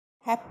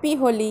Happy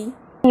Holi.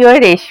 Your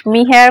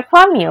Reshmi here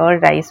from your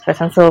rice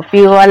person. So hope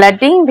you all are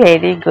doing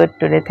very good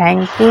today.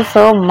 Thank you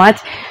so much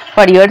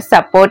for your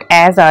support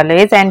as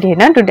always. And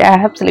today I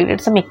have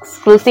selected some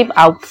exclusive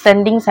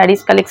outstanding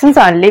sarees collections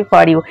only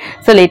for you.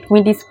 So let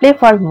me display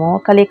for more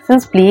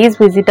collections. Please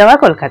visit our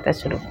Kolkata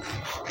showroom.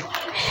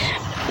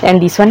 And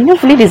this one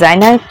fully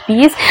designer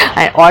piece,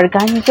 an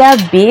organza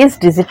based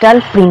digital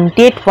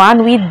printed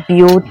one with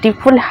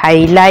beautiful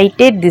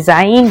highlighted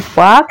design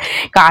work,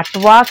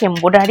 catwalk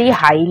embroidery,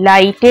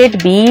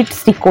 highlighted beads,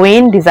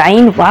 sequin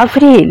design work,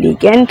 very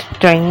elegant,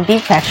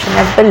 trendy,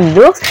 fashionable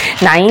looks,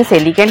 nice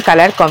elegant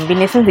color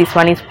combinations. This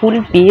one is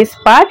full base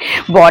part,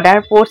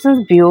 border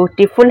portions,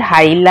 beautiful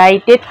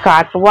highlighted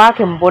catwalk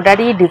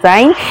embroidery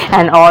design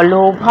and all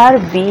over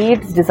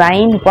beads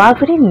design work,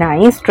 very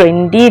nice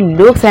trendy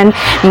looks. And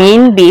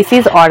main base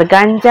is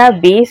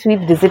organza base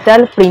with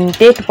digital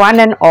printed one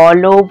and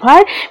all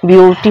over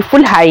beautiful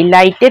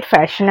highlighted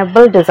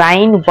fashionable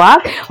design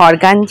work,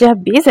 organza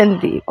base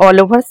and all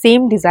over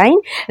same design,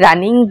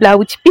 running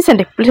blouse piece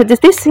and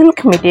this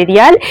silk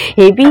material,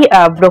 heavy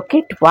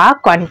brocade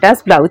work,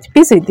 contrast blouse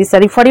piece with this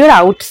saree for your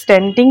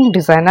outstanding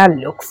designer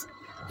looks.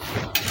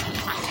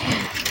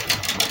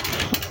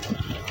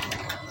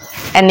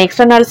 And next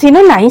one also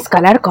nice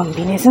color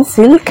combination,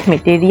 silk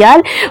material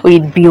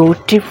with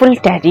beautiful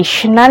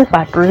traditional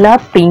patula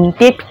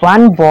printed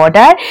one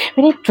border,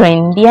 very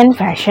trendy and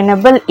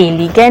fashionable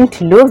elegant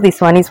look. This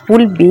one is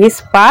full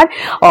base part,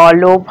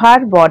 all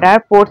over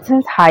border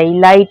portions,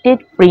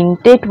 highlighted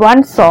printed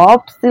one,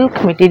 soft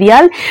silk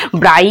material,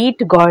 bright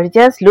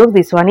gorgeous look.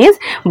 This one is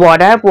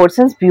border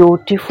portions,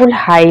 beautiful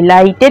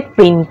highlighted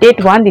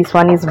printed one. This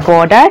one is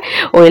border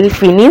well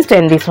finished,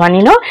 and this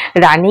one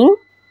running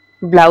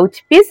blouse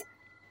piece,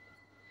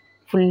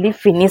 fully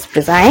finished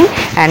design.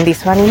 And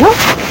this one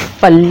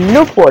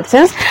pallu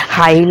portions,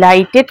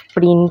 highlighted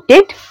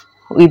printed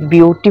with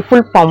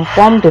beautiful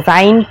pom-pom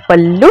design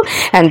pallu,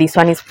 and this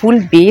one is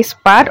full base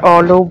part,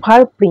 all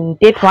over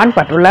printed one,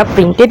 patula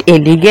printed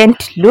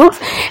elegant looks.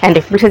 And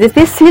it is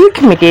this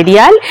silk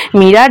material,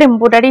 mirror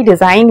embroidery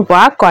design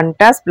work,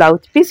 contrast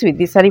blouse piece with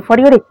this saree for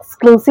your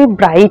exclusive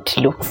bright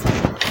looks.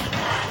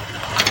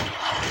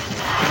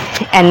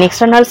 And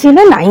next one also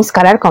nice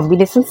color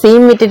combination,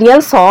 same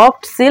material,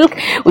 soft silk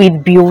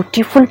with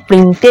beautiful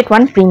printed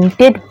one,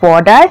 printed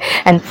border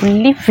and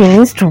fully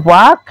finished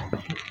work,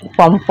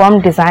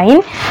 pom-pom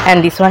design.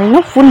 And this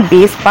one full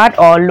base part,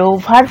 all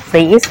over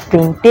fresh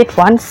printed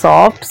one,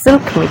 soft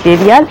silk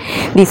material.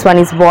 This one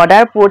is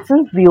border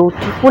portions,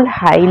 beautiful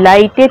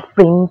highlighted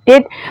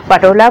printed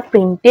patola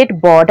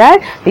printed border.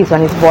 This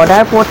one is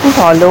border portions,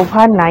 all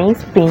over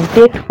nice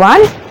printed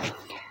one.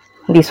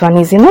 This one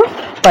is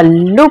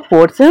pallu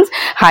portions,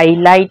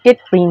 highlighted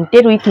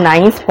printed with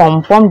nice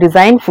pom-pom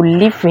design,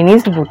 fully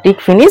finished, boutique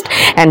finished.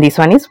 And this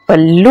one is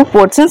pallu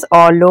portions,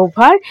 all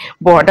over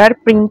border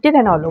printed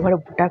and all over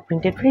border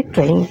printed, very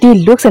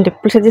trendy looks. And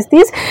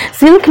this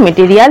silk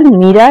material,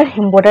 mirror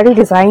embroidery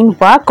design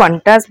work,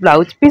 contrast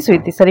blouse piece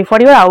with this saree for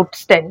your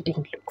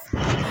outstanding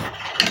looks.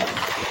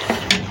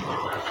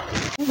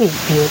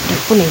 With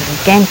beautiful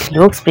elegant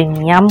looks,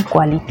 premium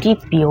quality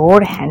pure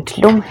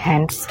handloom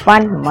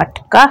handspun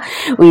matka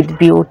with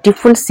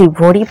beautiful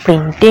sivori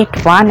printed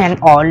one and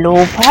all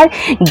over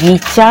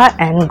gicha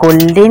and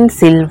golden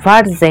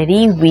silver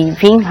zari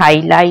weaving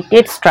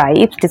highlighted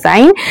stripes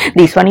design.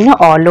 This one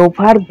all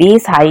over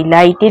base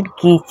highlighted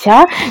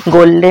gicha,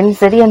 golden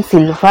zari and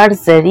silver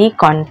zari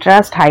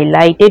contrast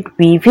highlighted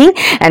weaving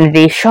and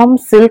resham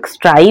silk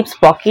stripes,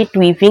 pocket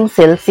weaving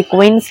silk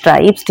sequin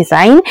stripes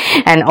design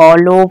and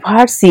all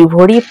over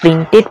sivori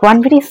printed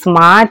one, very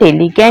smart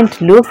elegant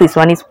looks. This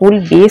one is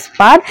full base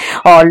part,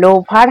 all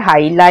over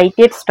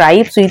highlighted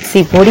stripes with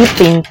sivori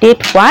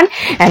printed one.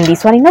 And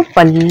this one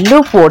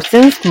pallu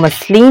portions,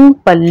 muslin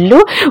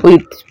pallu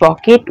with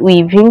pocket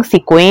weaving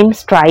sequin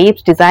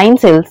stripes design,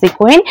 silk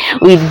sequin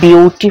with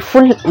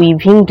beautiful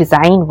weaving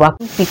design work,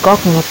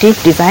 peacock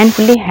motif design,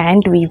 fully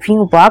hand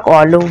weaving work,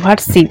 all over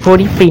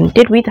sivori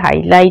printed with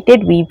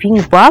highlighted weaving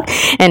work.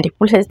 And it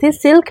has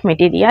this silk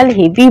material,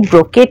 heavy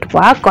brocade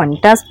work,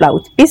 contrast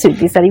blouse piece with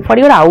this saree for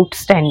your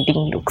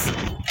outstanding looks.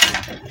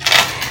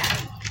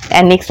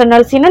 And next one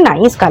also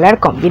nice color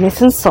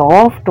combination,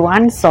 soft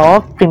one,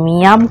 soft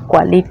premium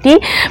quality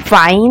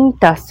fine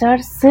tussar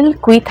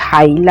silk with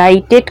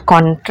highlighted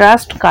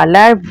contrast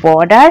color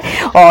border,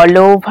 all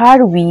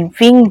over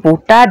weaving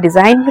buta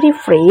design, very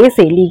fresh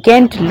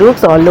elegant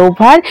looks, all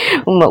over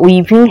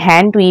weaving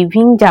hand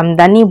weaving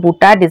jamdani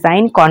buta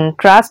design,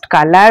 contrast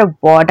color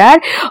border,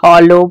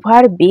 all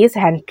over base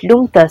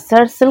handloom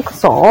tussar silk,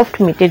 soft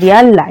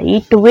material,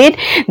 lightweight.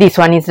 This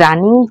one is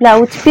running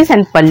blouse piece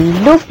and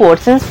pallu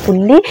portions,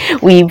 fully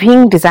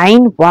weaving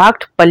design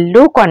worked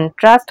pallu,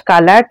 contrast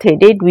color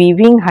threaded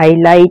weaving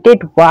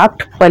highlighted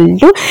worked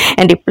pallu.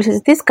 And it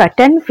is this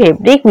cotton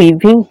fabric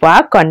weaving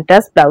work,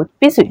 contrast blouse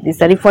piece with this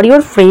saree for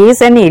your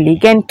fresh and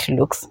elegant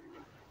looks.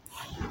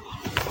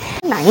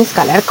 Nice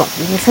color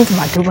combinations,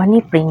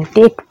 Madhubani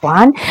printed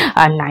one,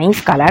 a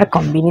nice color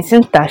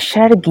combination,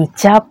 Tashar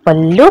Gicha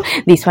Pallu.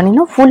 This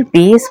one, full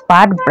base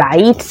part,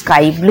 bright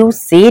sky blue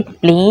shade,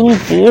 plain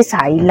base,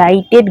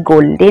 highlighted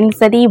golden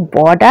zari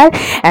border,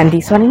 and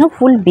this one,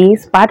 full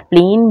base part,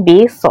 plain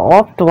base,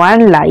 soft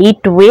one,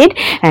 lightweight,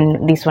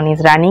 and this one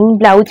is running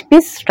blouse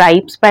piece,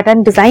 stripes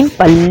pattern design,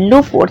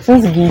 Pallu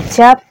portions,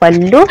 Gicha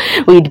Pallu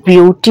with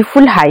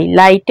beautiful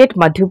highlighted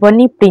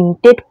Madhubani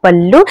printed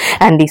Pallu,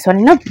 and this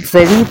one,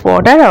 zari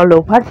border all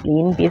over,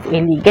 plain base,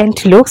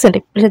 elegant looks, and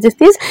represents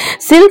this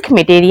silk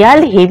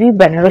material, heavy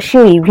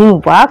Banarasi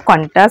weaving work,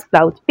 contrast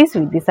blouse piece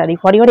with this saree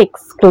for your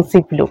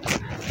exclusive looks.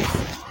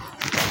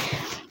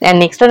 And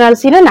next one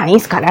also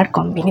nice color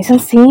combination,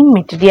 same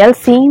material,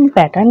 same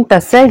pattern,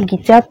 Tasar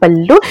Gicha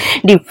Pallu,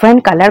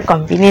 different color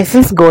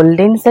combinations,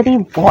 golden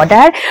zari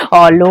border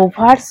all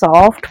over,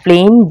 soft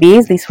plain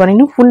base. This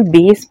one full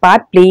base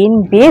part,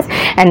 plain base,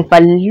 and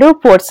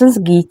Pallu portions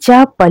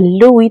Gicha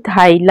Pallu with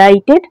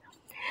highlighted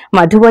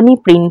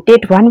Madhubani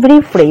printed one,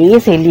 very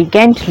fresh,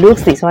 elegant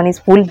looks. This one is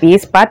full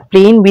base part,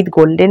 plain with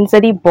golden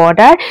zari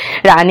border,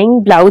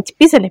 running blouse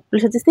piece, and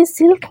this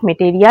silk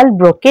material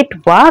brocade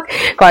work,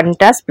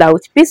 contrast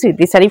blouse piece with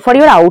this saree for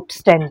your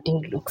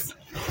outstanding looks.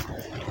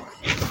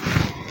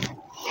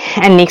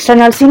 And next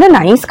one also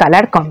nice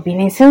color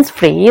combinations,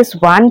 fresh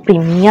one,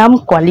 premium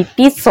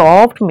quality,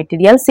 soft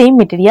material, same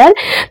material,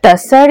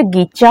 Tasar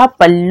Gicha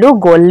Pallu,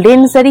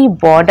 golden zari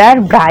border,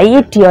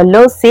 bright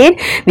yellow shade.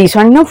 This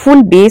one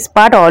full base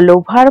part all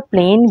over,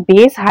 plain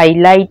base,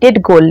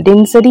 highlighted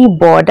golden zari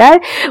border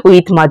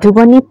with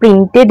Madhubani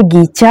printed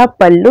Gicha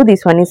Pallu.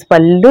 This one is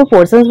Pallu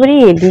portions,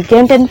 very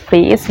elegant and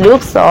fresh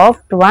look,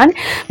 soft one.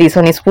 This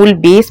one is full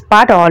base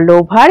part all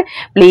over,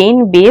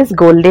 plain base,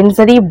 golden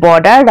zari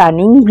border,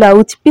 running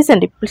blouse piece,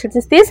 and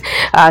represents this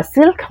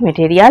silk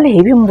material,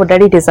 heavy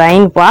embroidery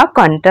design work,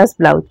 contrast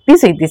blouse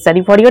piece with this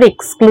saree for your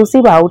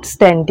exclusive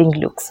outstanding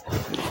looks.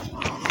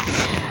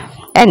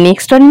 And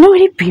next one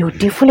very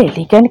beautiful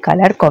elegant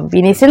color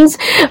combinations,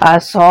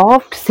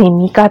 soft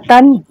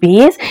semi-cotton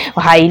base,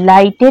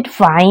 highlighted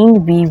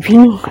fine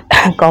weaving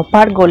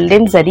copper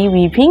golden zari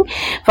weaving,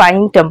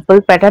 fine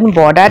temple pattern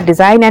border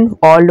design, and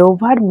all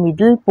over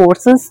middle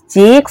portions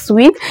checks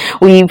with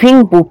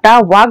weaving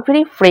buta work,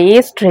 very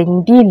fresh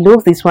trendy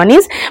looks. This one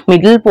is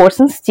middle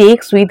portions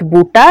checks with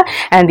buta,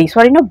 and this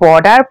one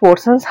border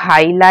portions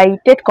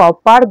highlighted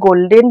copper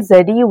golden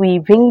zari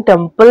weaving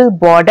temple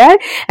border,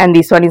 and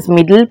this one is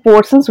middle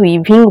portions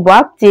weaving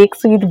work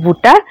checks with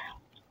buta.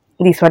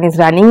 This one is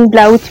running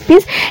blouse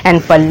piece, and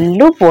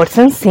Pallu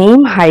portion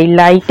same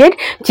highlighted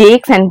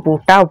checks and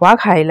buta work,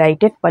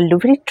 highlighted Pallu,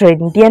 very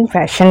trendy and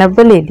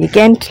fashionable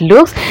elegant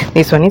looks.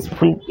 This one is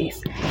full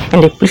base,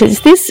 and represents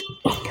this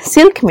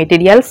silk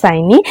material,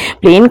 shiny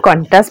plain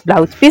contrast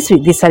blouse piece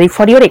with this saree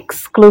for your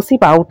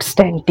exclusive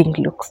outstanding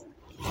looks.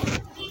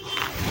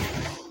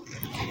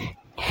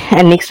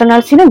 And next one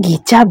also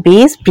Gicha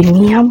base,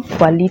 premium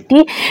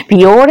quality,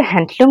 pure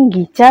handloom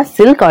Gicha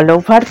silk all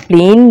over,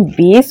 plain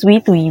base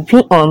with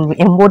weaving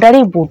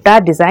embroidery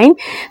buta design,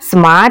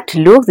 smart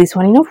looks. This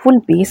one full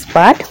base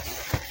part,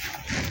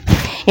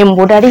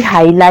 embroidery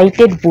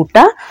highlighted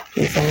buta.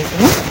 This one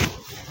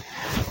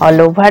is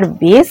all over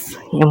base,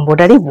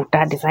 embroidery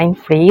buta design,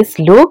 fresh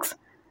looks,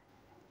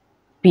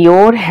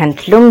 pure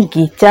handloom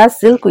Gicha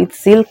silk with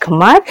silk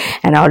mark,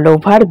 and all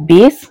over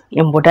base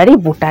embroidery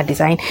buta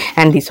design.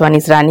 And this one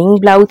is running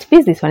blouse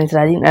piece, this one is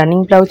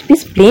running blouse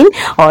piece, plain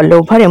all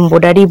over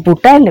embroidery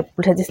buta, and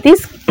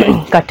this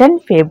cotton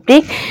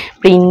fabric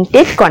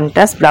printed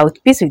contrast blouse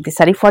piece with this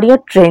saree for your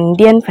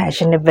trendy and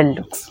fashionable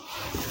looks.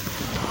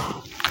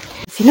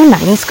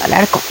 Nice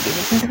color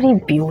combinations, very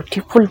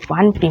beautiful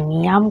one,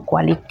 premium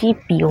quality,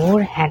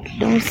 pure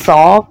handloom,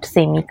 soft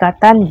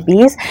semi-cotton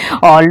base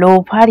all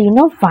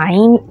over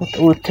fine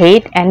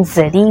thread and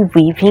zari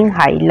weaving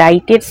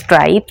highlighted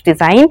stripes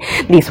design.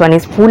 This one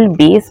is full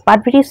base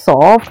part, very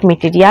soft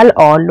material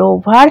all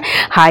over,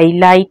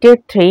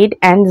 highlighted thread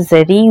and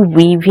zari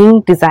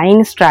weaving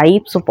design,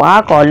 stripes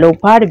work all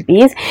over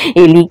base,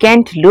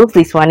 elegant looks.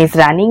 This one is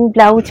running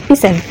blouse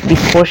piece, and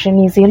this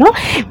portion is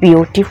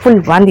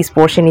beautiful one. This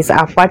portion is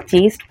upper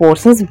chest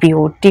portions,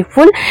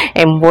 beautiful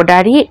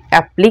embroidery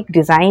applique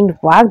design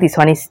work. This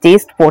one is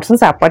chest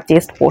portions, upper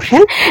chest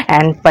portion,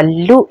 and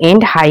Pallu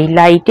end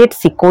highlighted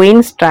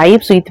sequin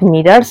stripes with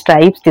mirror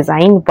stripes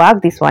design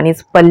work. This one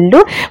is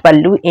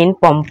Pallu end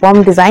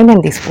pom-pom design,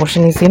 and this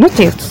portion is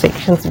chest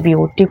sections,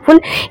 beautiful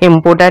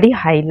embroidery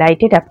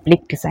highlighted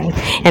applique design,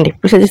 and it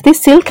is the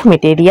silk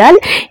material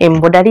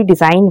embroidery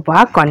design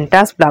work,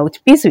 contrast blouse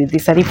piece with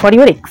this saree for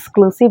your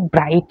exclusive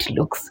bright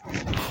looks.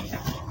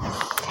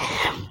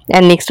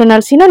 And next one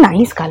also,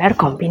 nice color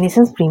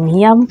combinations,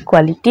 premium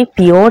quality,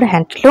 pure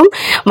handloom,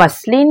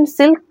 muslin,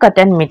 silk,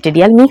 cotton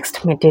material,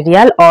 mixed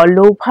material, all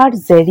over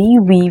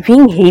zari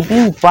weaving,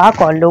 heavy work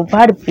all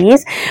over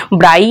base,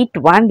 bright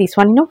one. This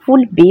one,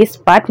 full base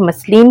part,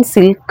 muslin,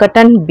 silk,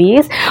 cotton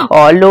base,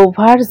 all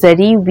over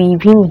zari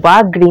weaving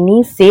work,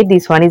 greenish shade.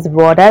 This one is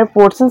border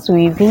portions,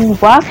 weaving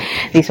work.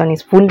 This one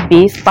is full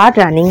base part,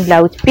 running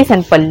blouse piece,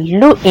 and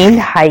pallu in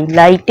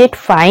highlighted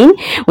fine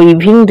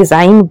weaving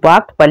design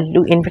work,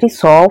 pallu in very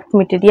soft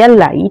material,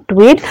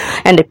 lightweight,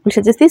 and it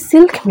suggest this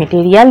silk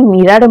material,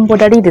 mirror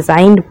embroidery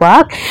designed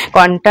work,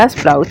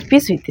 contrast blouse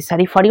piece with this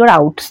saree for your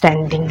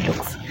outstanding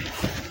looks.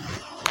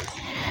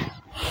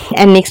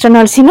 And next one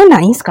also,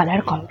 nice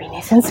color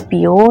combinations,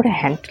 pure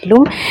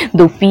handloom,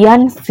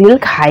 dupian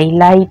silk,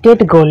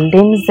 highlighted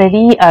golden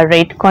zari,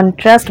 red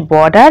contrast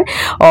border,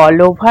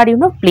 all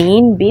over,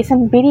 plain base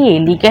and very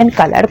elegant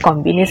color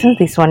combinations.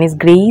 This one is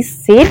grey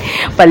shade,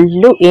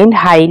 pallu end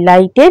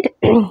highlighted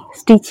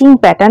stitching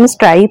pattern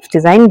stripes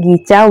design,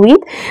 gicha with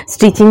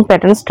stitching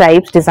pattern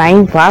stripes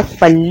design work,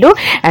 pallu,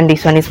 and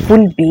this one is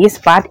full base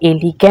part,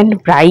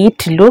 elegant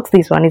bright looks.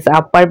 This one is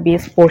upper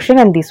base portion,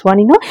 and this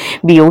one,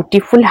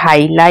 beautiful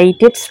highlighted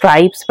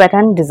stripes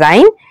pattern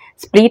design,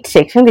 split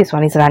section. This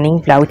one is running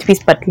blouse piece,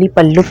 patli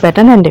pallu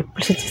pattern, and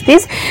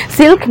this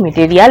silk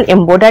material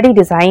embroidery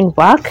design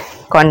work,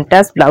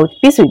 contrast blouse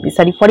piece with this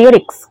saree for your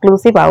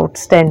exclusive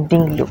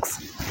outstanding looks.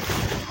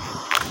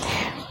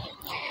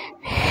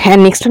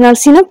 And next one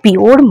also,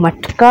 pure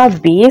matka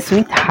base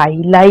with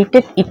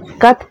highlighted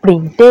ikat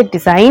printed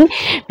design,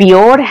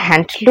 pure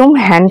handloom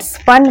hand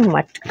spun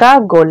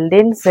matka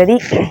golden zari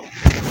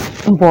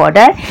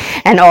border,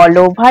 and all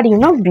over,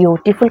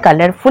 beautiful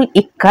colorful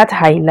ikat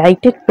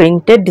highlighted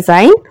printed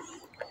design.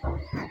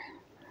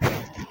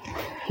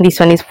 This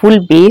one is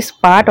full base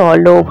part,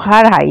 all over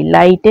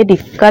highlighted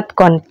ikat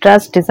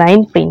contrast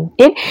design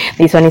printed.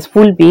 This one is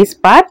full base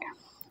part,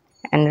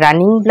 and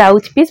running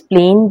blouse piece,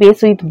 plain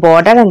base with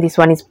border, and this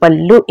one is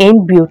pallu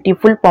and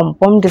beautiful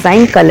pom-pom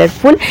design,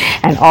 colorful,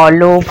 and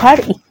all over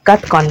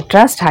ikat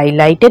contrast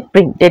highlighted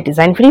printed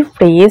design, very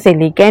fresh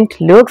elegant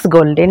looks,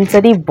 golden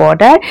zari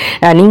border,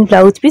 running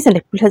blouse piece, and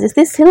it has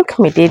this silk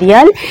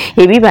material,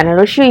 heavy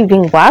Banarasi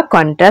weaving work,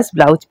 contrast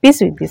blouse piece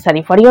with this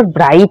saree for your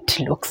bright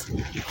looks.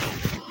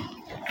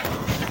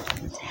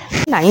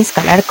 Nice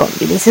color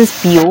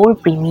combinations, pure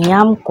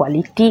premium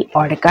quality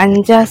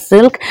organza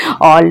silk,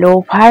 all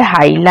over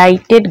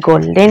highlighted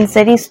golden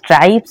zari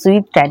stripes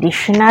with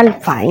traditional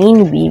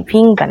fine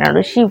weaving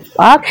Banarasi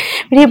work,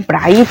 very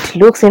bright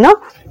looks,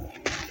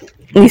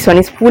 This one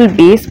is full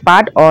base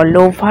part, all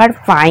over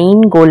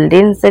fine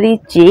golden zari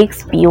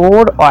checks,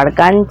 pure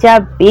organza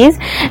base,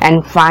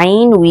 and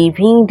fine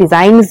weaving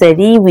design,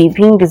 zari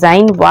weaving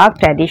design work,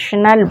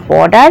 traditional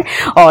border,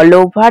 all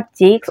over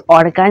checks,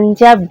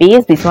 organza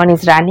base. This one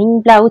is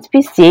running blouse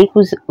piece, check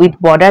with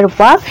border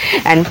work,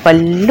 and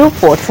pallu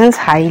portions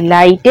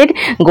highlighted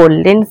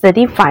golden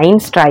zari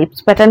fine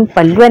stripes pattern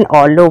pallu, and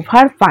all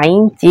over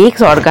fine checks,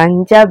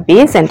 organza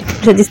base, and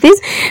this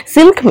is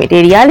silk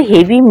material,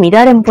 heavy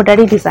mirror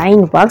embroidery design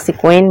work,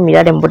 sequin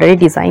mirror embroidery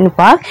design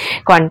work,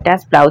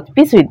 contrast blouse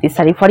piece with this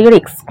saree for your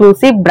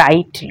exclusive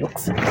bright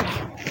looks.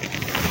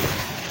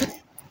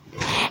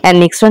 And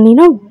next one,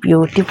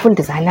 beautiful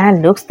designer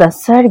looks, the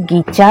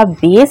gicha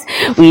base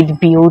with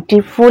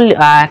beautiful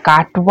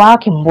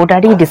catwalk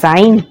embroidery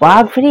design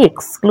work, very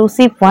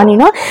exclusive one,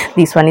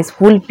 This one is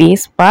full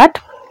base part,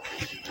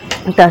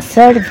 the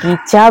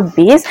gicha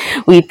base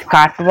with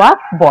catwalk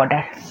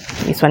border.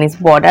 This one is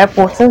border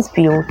portions,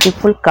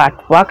 beautiful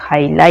catwalk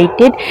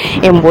highlighted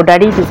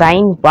embroidery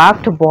design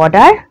worked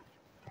border.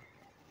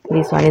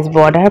 This one is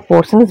border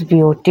portions,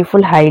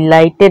 beautiful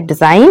highlighted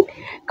design,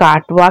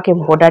 catwalk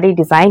embroidery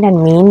design,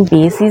 and main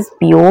base is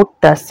pure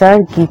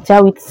tussar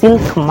gicha with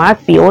silk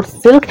mark, pure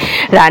silk,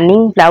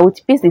 running blouse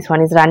piece. This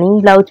one is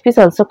running blouse piece,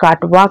 also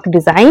catwalk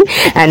design,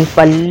 and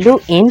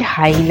pallu end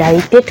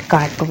highlighted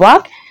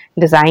catwalk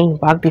design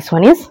work. This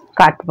one is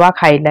catwalk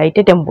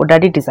highlighted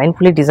embroidery design,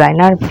 fully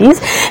designer piece,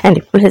 and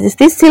it has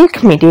this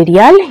silk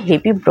material,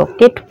 heavy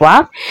brocade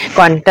work,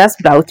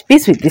 contrast blouse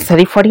piece with this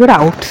saree for your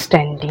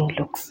outstanding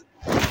looks.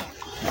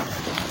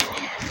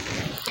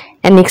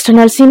 And next one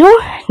also,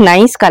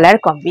 nice color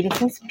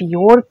combinations,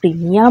 pure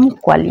premium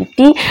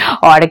quality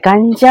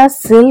organza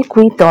silk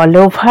with all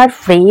over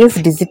fresh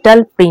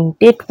digital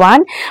printed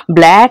one,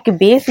 black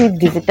base with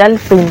digital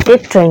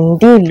printed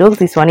trendy looks.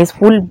 This one is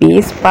full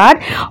base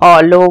part,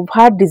 all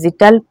over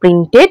digital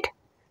printed.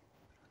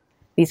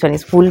 This one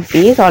is full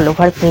base, all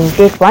over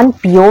printed one,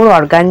 pure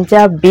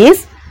organza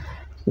base.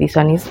 This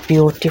one is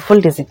beautiful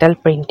digital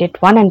printed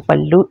one, and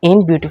pallu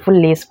in beautiful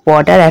lace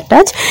border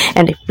attached,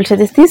 and it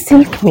is this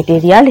silk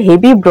material,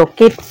 heavy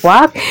brocade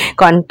work,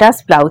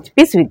 contrast blouse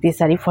piece with this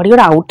saree for your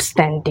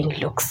outstanding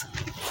looks.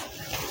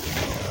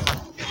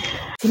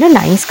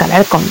 Nice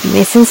color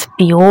combinations,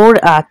 pure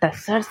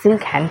tussar silk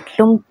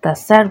handloom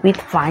tussar with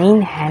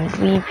fine hand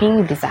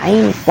weaving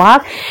design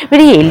work,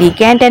 very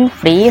elegant and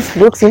fresh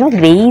looks,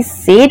 gray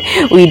shade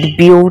with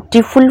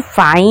beautiful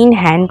fine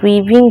hand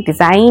weaving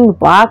design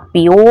work,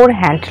 pure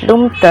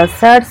handloom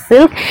tussar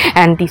silk.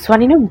 And this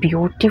one,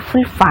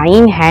 beautiful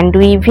fine hand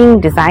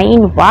weaving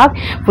design work,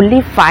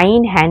 fully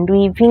fine hand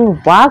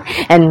weaving work,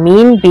 and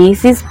main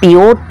base is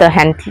pure the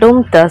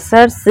handloom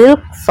tussar silk,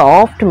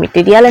 soft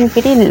material and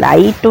very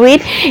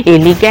lightweight,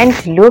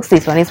 elegant looks.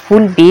 This one is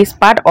full base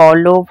part,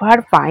 all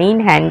over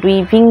fine hand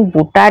weaving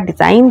buta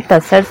design,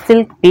 tussar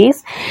silk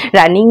base,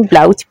 running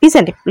blouse piece,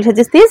 and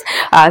suggest this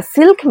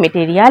silk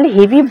material,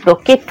 heavy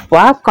brocade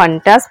work,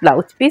 contrast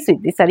blouse piece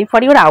with this saree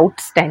for your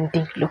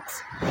outstanding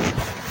looks.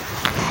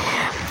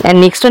 And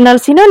next one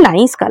also,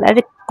 nice color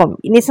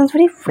combinations,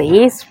 very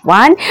fresh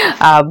one,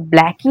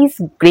 blackish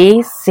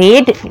gray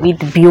shade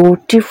with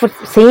beautiful,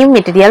 same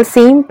material,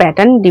 same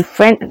pattern,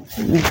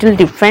 little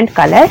different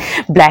color,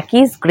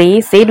 blackish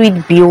gray shade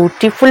with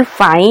beautiful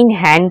fine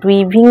hand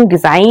weaving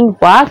design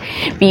work,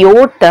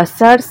 pure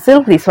tussar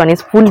silk. This one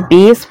is full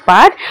base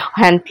part,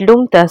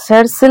 handloom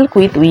tussar silk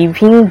with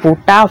weaving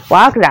buta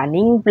work,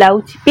 running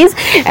blouse piece,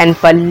 and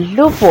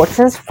pallu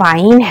portions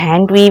fine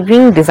hand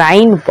weaving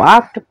design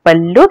worked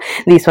pallu.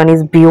 This one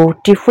is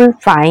beautiful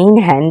fine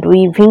hand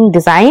weaving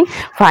design,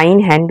 fine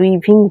hand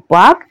weaving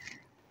work.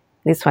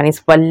 This one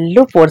is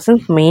pallu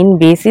portions, main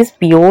base is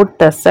pure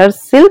tussar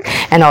silk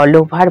and all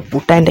over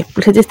buta, and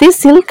this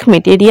silk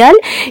material,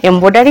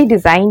 embroidery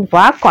design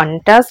work,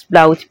 contrast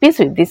blouse piece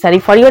with this saree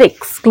for your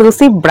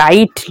exclusive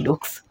bright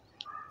looks.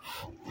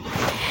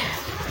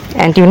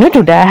 And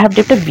today I have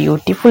dipped a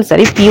beautiful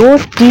saree, pure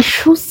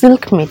tissue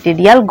silk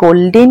material,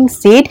 golden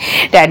shade,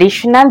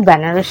 traditional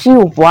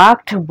Banarasi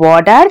worked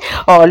border,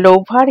 all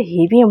over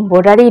heavy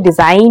embroidery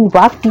design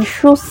work,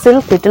 tissue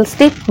silk little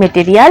stick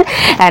material.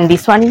 And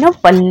this one,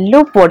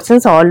 pallu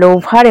portions, all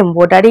over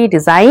embroidery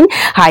design,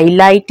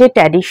 highlighted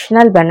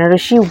traditional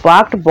Banarasi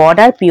worked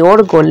border,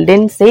 pure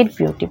golden shade,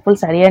 beautiful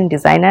saree and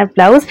designer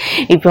blouse.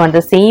 If you want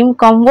the same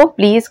combo,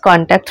 please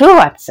contact through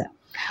WhatsApp.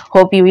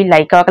 Hope you will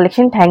like our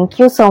collection. Thank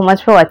you so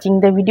much for watching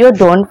the video.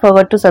 Don't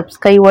forget to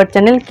subscribe our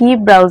channel.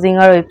 Keep browsing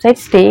our website.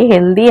 Stay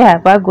healthy.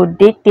 Have a good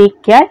day.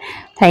 Take care.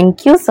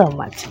 Thank you so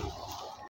much.